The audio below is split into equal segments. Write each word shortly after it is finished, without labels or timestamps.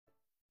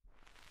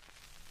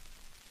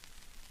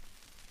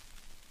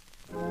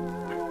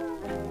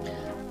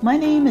My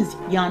name is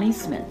Yhane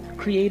Smith,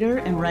 creator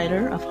and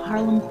writer of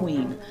Harlem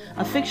Queen,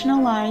 a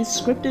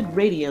fictionalized scripted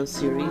radio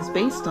series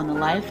based on the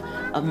life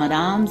of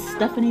Madame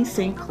Stephanie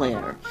St.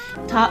 Clair,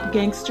 top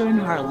gangster in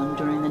Harlem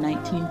during the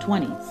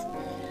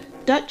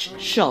 1920s. Dutch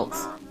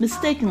Schultz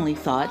mistakenly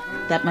thought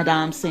that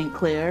Madame St.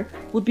 Clair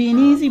would be an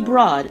easy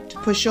broad to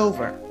push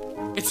over.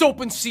 It's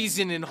open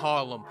season in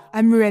Harlem.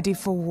 I'm ready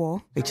for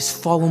war. They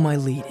just follow my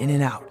lead, in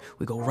and out.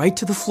 We go right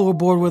to the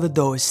floorboard where the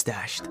dough is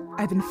stashed.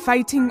 I've been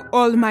fighting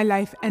all my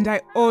life, and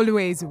I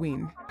always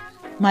win.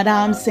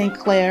 Madame St.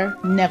 Clair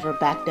never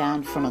backed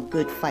down from a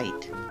good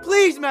fight.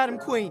 Please, Madam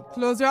Queen.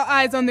 Close your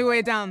eyes on the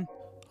way down.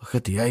 Look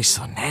at the ice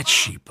on that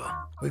sheepa.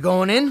 We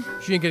going in?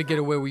 She ain't gonna get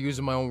away with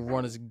using my own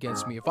runners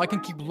against me. If I can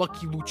keep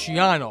Lucky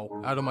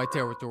Luciano out of my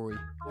territory,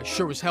 I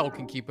sure as hell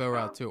can keep her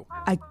out too.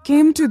 I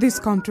came to this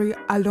country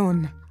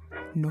alone.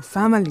 No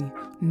family,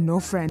 no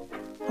friend.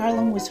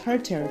 Harlem was her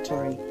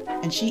territory,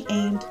 and she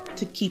aimed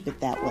to keep it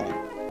that way.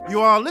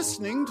 You are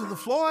listening to the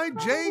Floyd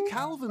J.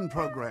 Calvin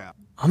program.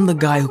 I'm the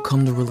guy who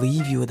come to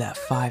relieve you of that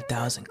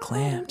 5,000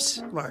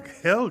 clams. Like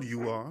hell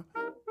you are.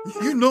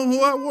 You know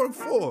who I work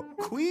for.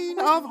 Queen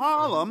of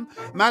Harlem,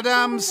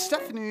 Madame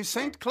Stephanie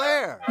St.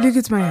 Clair. Look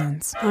at my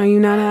hands. Are you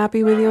not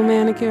happy with your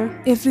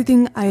manicure?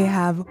 Everything I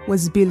have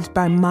was built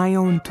by my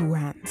own two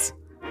hands.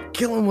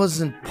 Killing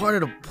wasn't part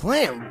of the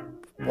plan,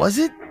 was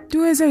it?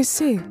 Do as I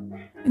say,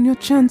 and your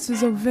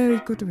chances are very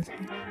good with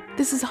me.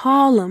 This is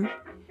Harlem.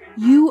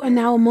 You are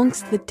now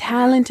amongst the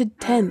talented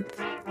 10th.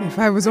 If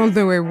I was all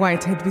the way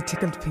white, I'd be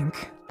tickled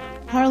pink.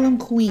 Harlem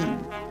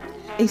Queen,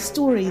 a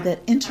story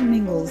that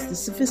intermingles the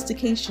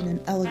sophistication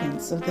and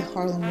elegance of the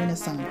Harlem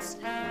Renaissance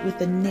with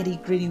the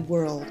nitty-gritty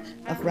world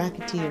of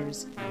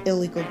racketeers,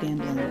 illegal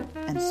gambling,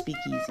 and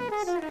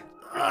speakeasies.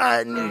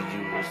 I knew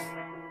you was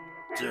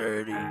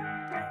dirty.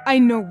 I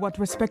know what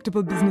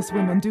respectable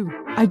businesswomen do.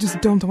 I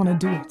just don't want to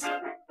do it.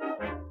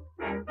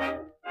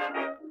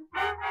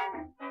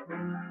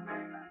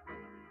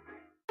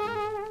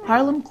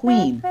 Harlem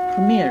Queen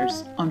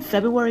premieres on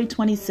February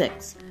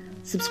 26.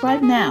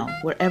 Subscribe now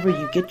wherever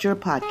you get your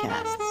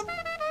podcasts.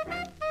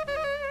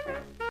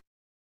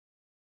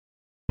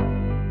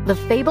 The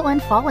Fable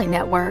and Folly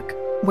Network,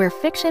 where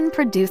fiction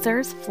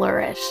producers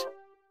flourish.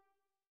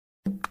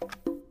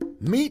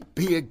 Meet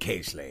Pia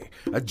Casely,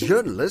 a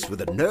journalist with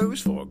a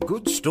nose for a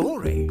good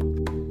story.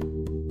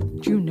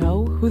 Do you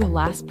know who the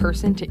last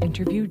person to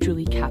interview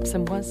Julie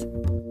Capsum was?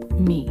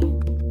 Me.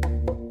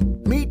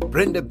 Meet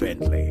Brenda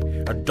Bentley,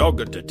 a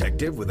dogged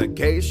detective with a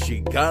case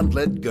she can't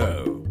let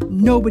go.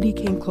 Nobody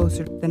came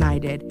closer than I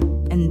did,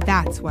 and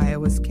that's why I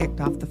was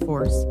kicked off the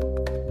force.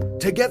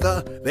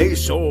 Together, they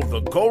solve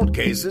the cold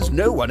cases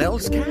no one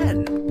else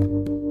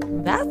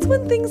can. That's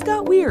when things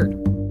got weird.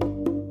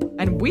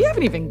 And we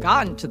haven't even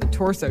gotten to the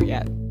torso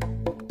yet.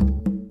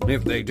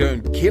 If they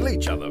don't kill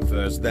each other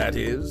first, that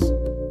is.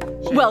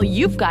 Well,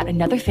 you've got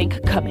another thing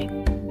coming.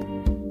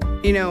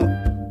 You know,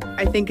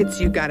 I think it's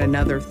you got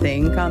another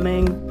thing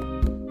coming.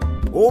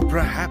 Or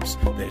perhaps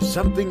there's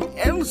something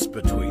else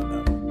between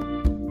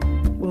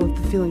them. Well,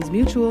 if the feeling's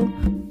mutual,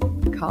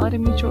 call it a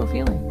mutual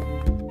feeling.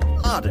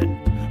 Arden,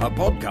 a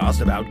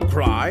podcast about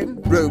crime,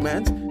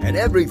 romance, and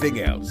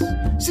everything else.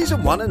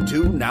 Season 1 and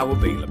 2 now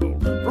available.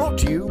 Brought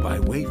to you by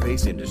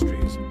Wayface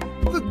Industries.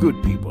 The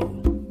good people.